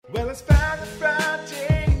Well, it's finally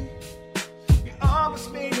Friday. You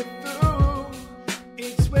almost made it through.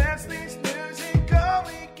 It's Wesley's Newsical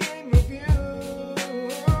Weekend Review.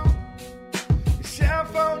 Your cell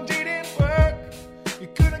phone didn't work. You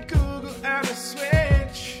couldn't Google how to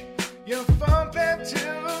switch your phone back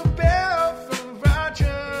to a bell from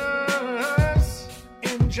Rogers.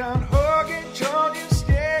 And John Horgan told you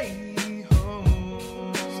stay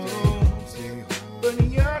home. Stay home. But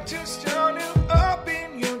you're too stoned to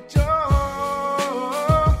open your door.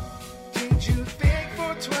 Did you think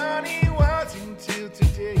 420 was until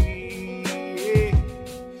today?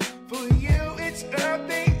 For you, it's Earth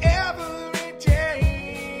Day every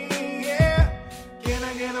day. Yeah. Can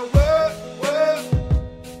I get a whoa, whoa?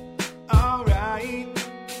 Alright.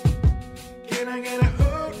 Can I get a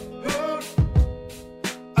hoot, hoot?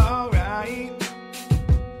 Alright.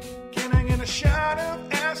 Can I get a shot of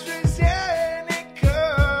AstraZeneca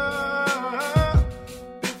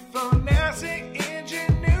before NASA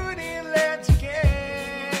ingenuity lands again?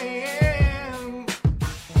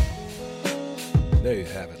 There you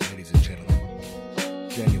have it, ladies and gentlemen.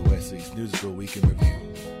 Daniel Wesley's Newsical Weekend Review,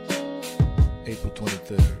 April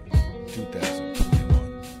 23rd, 2020.